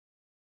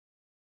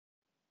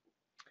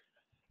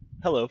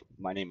Hello,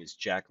 my name is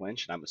Jack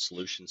Lynch and I'm a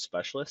solutions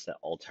specialist at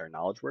Altair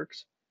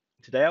Works.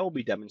 Today I will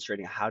be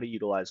demonstrating how to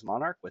utilize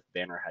Monarch with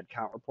banner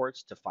headcount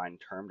reports to find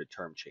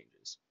term-to-term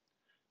changes.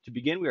 To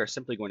begin, we are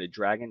simply going to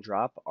drag and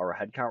drop our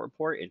headcount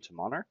report into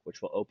Monarch,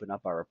 which will open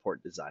up our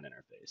report design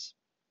interface.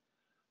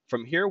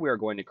 From here, we are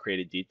going to create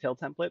a detail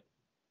template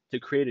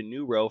to create a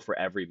new row for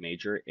every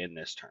major in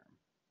this term.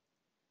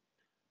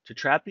 To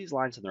trap these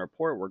lines in the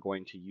report, we're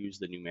going to use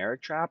the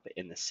numeric trap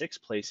in the 6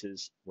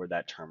 places where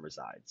that term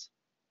resides.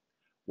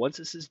 Once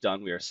this is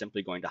done, we are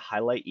simply going to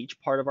highlight each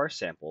part of our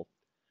sample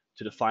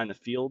to define the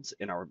fields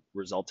in our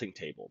resulting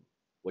table,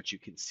 which you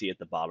can see at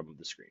the bottom of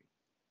the screen.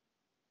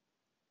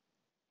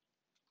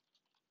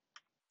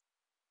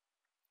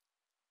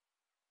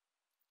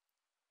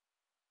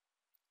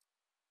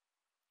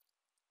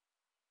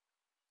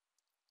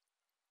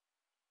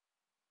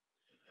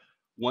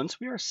 Once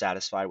we are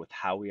satisfied with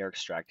how we are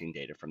extracting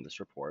data from this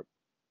report,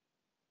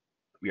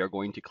 we are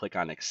going to click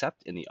on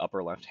Accept in the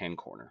upper left-hand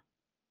corner.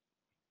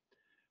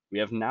 We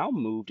have now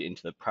moved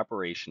into the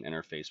preparation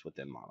interface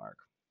within Monarch.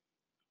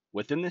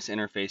 Within this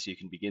interface, you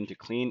can begin to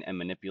clean and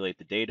manipulate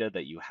the data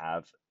that you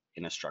have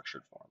in a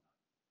structured form.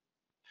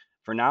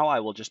 For now,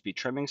 I will just be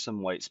trimming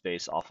some white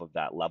space off of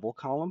that level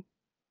column,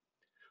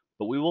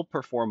 but we will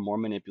perform more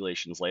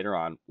manipulations later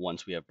on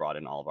once we have brought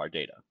in all of our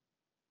data.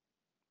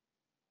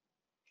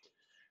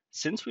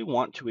 Since we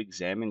want to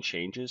examine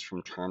changes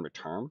from term to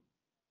term,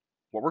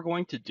 what we're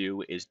going to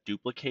do is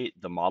duplicate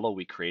the model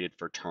we created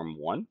for term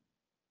 1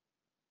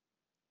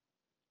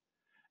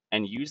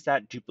 and use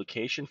that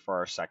duplication for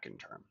our second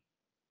term.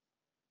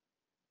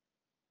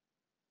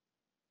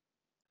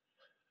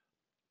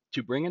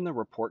 To bring in the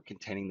report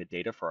containing the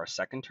data for our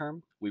second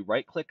term, we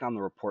right-click on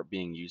the report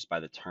being used by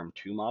the term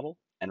 2 model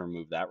and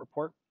remove that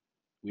report.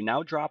 We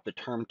now drop the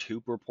term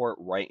 2 report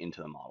right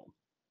into the model.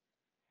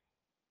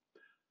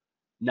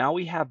 Now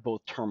we have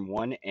both term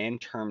 1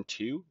 and term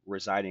 2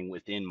 residing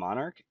within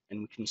Monarch, and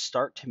we can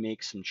start to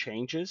make some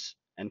changes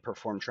and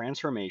perform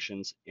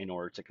transformations in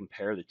order to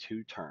compare the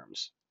two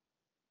terms.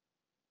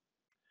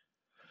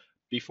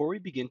 Before we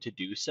begin to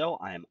do so,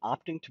 I am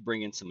opting to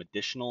bring in some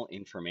additional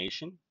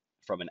information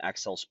from an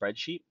Excel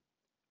spreadsheet,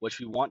 which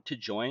we want to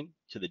join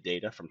to the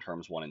data from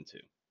terms 1 and 2.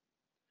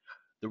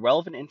 The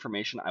relevant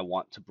information I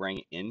want to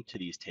bring into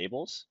these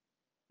tables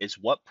is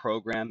what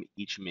program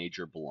each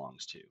major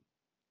belongs to.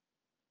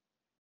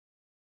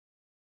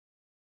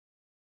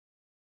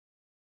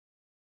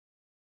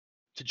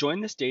 To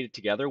join this data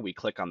together, we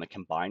click on the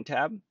Combine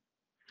tab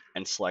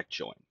and select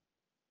Join.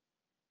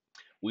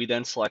 We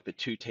then select the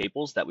two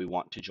tables that we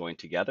want to join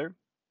together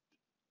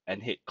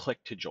and hit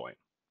Click to Join.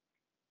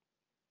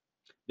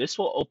 This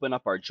will open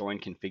up our Join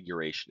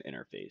configuration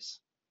interface.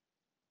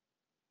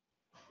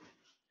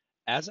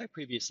 As I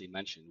previously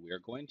mentioned, we are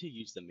going to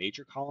use the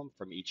major column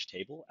from each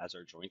table as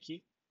our join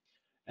key,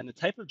 and the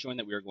type of join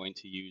that we are going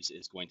to use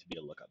is going to be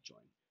a lookup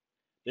join.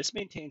 This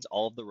maintains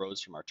all of the rows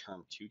from our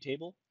term 2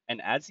 table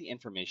and adds the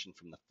information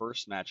from the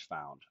first match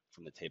found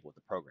from the table with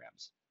the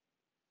programs.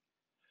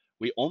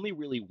 We only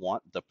really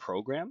want the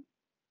program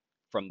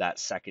from that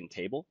second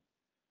table,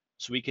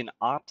 so we can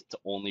opt to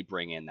only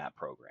bring in that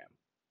program.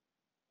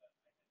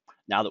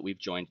 Now that we've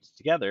joined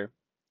together,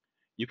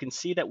 you can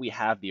see that we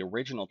have the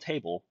original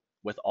table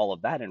with all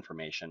of that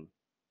information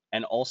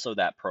and also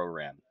that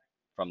program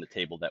from the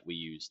table that we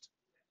used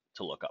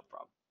to look up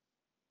from.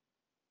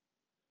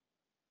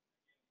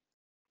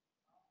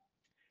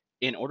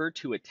 In order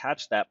to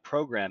attach that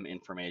program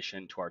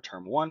information to our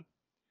term 1,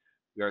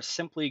 we are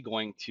simply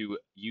going to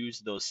use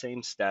those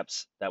same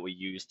steps that we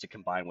used to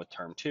combine with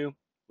term 2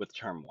 with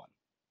term 1.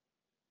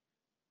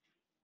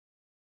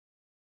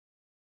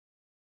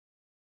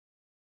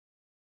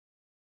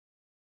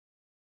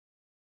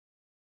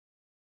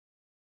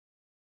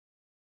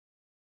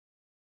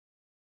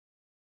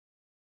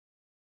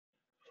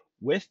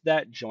 With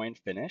that join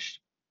finished,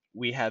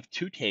 we have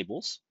two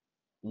tables,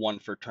 one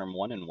for term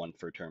 1 and one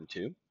for term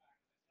 2,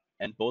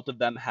 and both of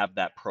them have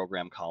that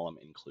program column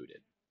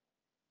included.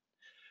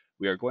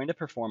 We are going to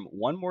perform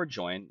one more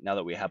join now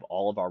that we have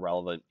all of our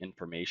relevant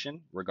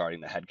information regarding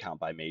the headcount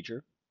by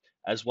major,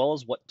 as well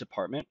as what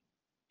department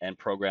and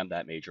program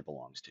that major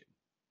belongs to.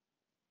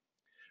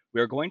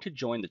 We are going to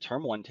join the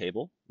term 1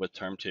 table with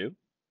term 2,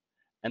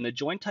 and the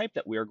join type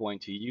that we are going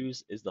to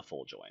use is the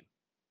full join.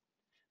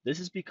 This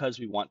is because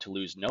we want to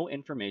lose no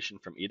information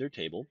from either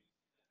table,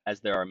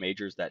 as there are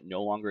majors that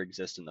no longer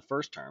exist in the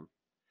first term,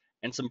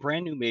 and some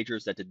brand new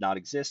majors that did not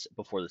exist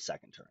before the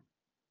second term.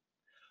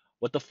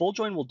 What the full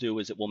join will do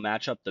is it will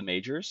match up the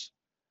majors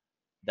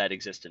that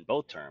exist in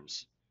both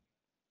terms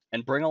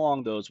and bring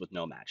along those with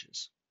no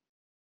matches.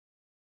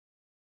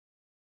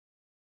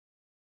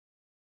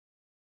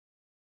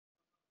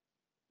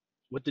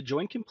 With the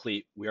join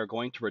complete, we are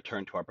going to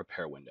return to our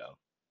prepare window.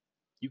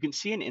 You can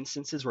see in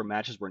instances where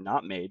matches were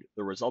not made,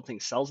 the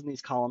resulting cells in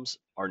these columns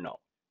are null.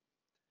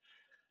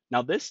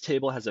 Now this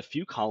table has a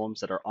few columns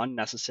that are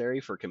unnecessary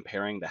for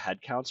comparing the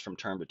head counts from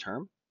term to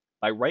term.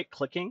 By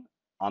right-clicking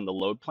on the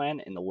load plan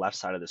in the left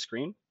side of the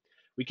screen,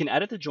 we can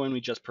edit the join we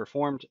just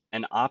performed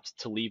and opt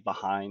to leave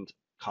behind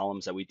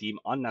columns that we deem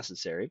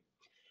unnecessary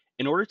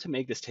in order to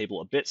make this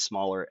table a bit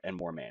smaller and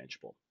more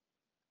manageable.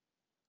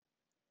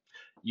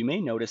 You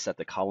may notice that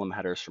the column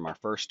headers from our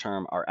first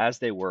term are as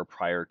they were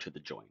prior to the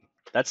join.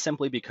 That's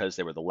simply because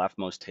they were the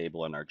leftmost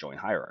table in our join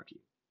hierarchy.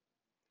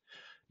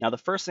 Now, the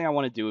first thing I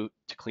want to do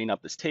to clean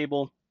up this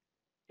table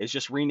is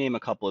just rename a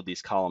couple of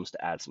these columns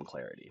to add some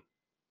clarity.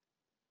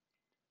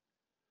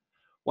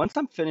 Once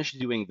I'm finished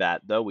doing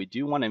that, though, we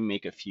do want to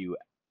make a few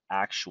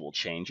actual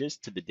changes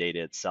to the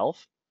data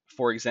itself.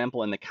 For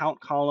example, in the count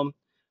column,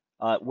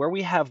 where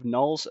we have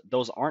nulls,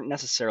 those aren't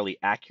necessarily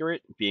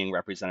accurate, being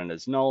represented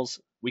as nulls.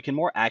 We can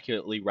more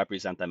accurately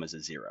represent them as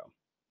a 0.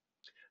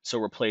 So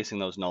replacing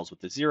those nulls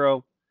with a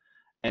 0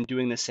 and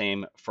doing the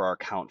same for our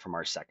count from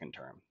our second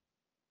term.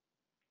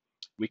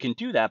 We can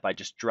do that by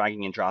just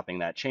dragging and dropping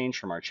that change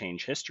from our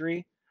change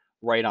history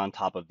right on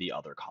top of the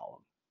other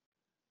column.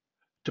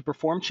 To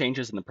perform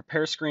changes in the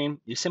prepare screen,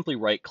 you simply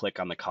right-click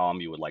on the column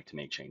you would like to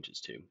make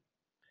changes to.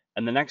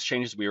 And the next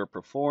changes we will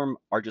perform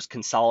are just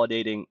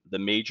consolidating the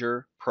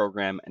major,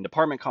 program, and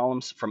department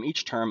columns from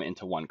each term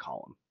into one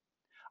column.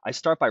 I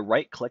start by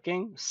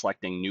right-clicking,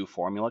 selecting New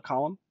Formula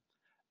column,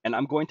 and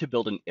I'm going to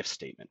build an if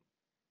statement.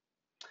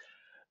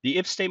 The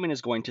if statement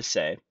is going to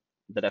say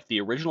that if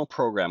the original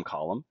program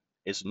column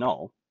is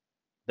null,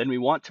 then we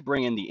want to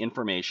bring in the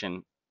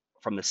information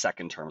from the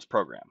second term's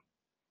program.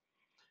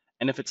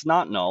 And if it's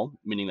not null,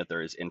 meaning that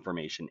there is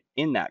information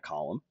in that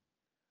column,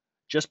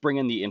 just bring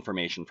in the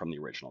information from the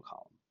original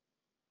column.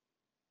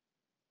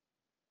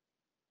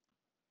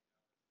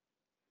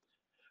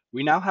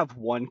 We now have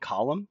one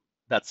column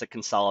that's a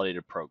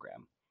consolidated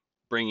program,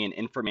 bringing in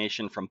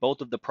information from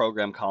both of the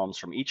program columns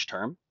from each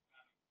term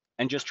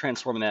and just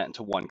transforming that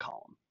into one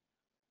column.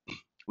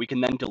 We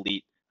can then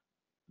delete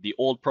the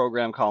old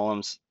program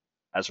columns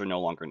as they're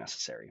no longer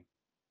necessary.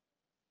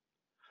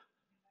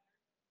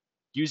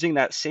 Using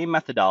that same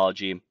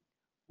methodology,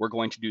 we're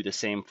going to do the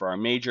same for our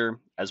major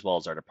as well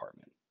as our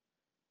department.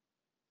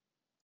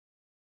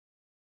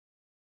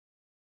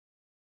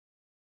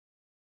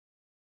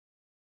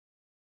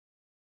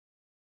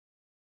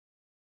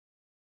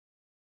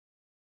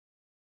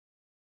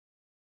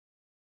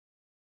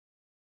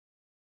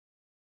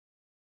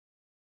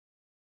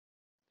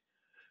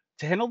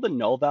 To handle the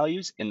null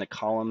values in the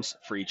columns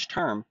for each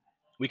term,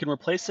 we can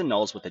replace the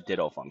nulls with a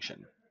ditto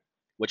function,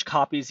 which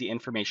copies the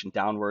information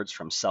downwards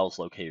from cells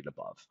located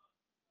above.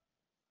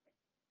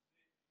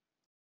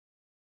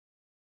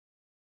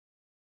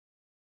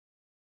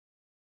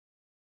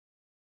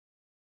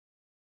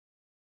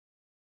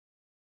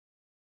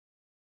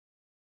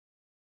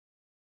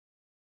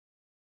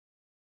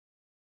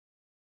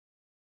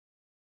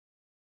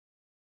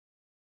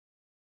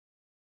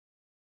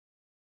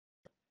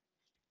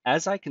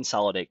 As I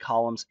consolidate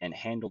columns and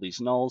handle these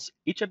nulls,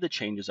 each of the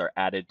changes are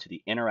added to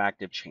the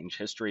interactive change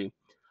history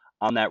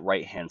on that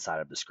right-hand side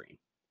of the screen.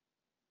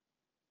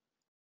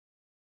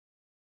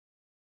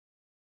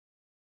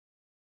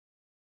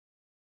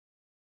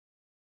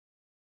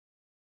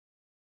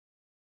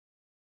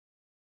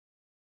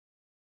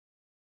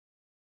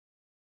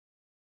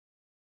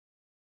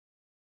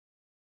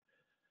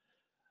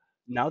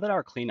 Now that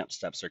our cleanup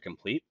steps are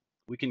complete,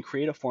 we can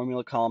create a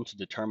formula column to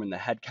determine the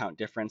headcount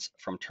difference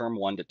from term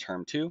 1 to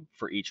term 2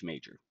 for each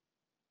major.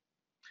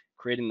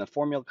 Creating the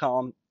formula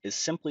column is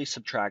simply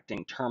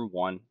subtracting term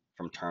 1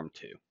 from term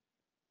 2.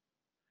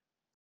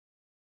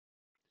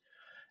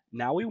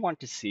 Now we want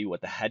to see what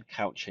the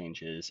headcount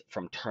change is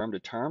from term to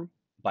term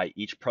by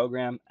each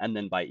program and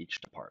then by each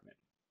department.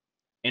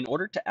 In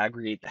order to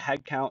aggregate the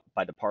headcount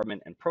by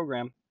department and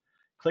program,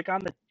 click on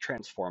the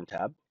Transform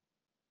tab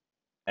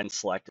and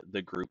select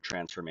the group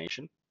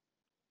transformation.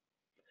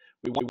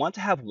 We want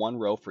to have one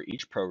row for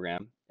each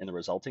program in the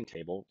resulting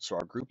table, so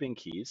our grouping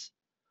keys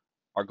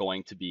are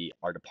going to be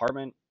our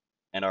department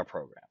and our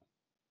program.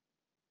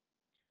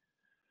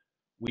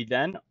 We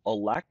then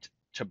elect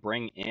to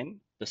bring in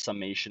the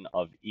summation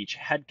of each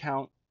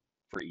headcount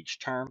for each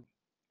term,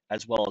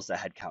 as well as the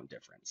headcount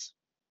difference.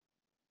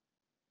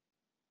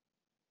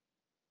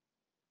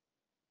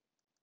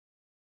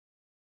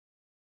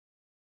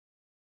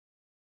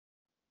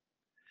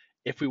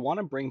 If we want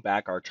to bring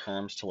back our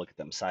terms to look at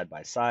them side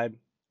by side,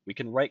 we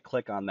can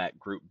right-click on that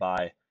group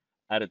by,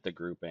 edit the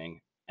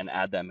grouping, and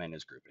add them in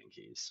as grouping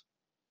keys.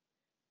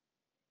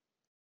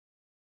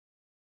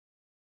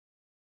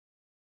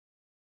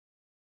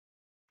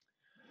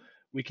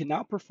 We can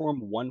now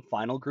perform one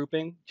final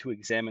grouping to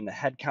examine the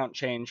headcount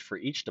change for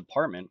each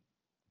department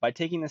by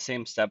taking the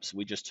same steps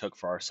we just took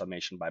for our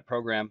summation by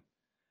program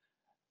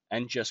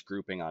and just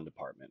grouping on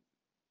department.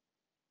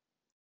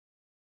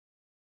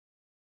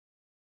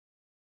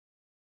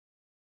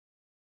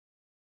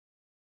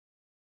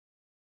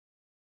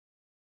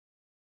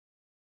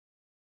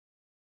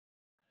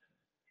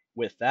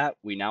 With that,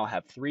 we now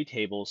have 3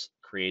 tables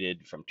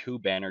created from 2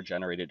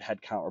 banner-generated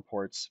headcount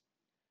reports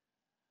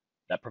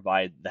that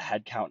provide the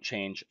headcount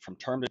change from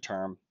term to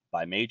term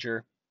by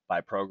major,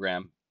 by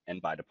program,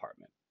 and by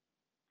department.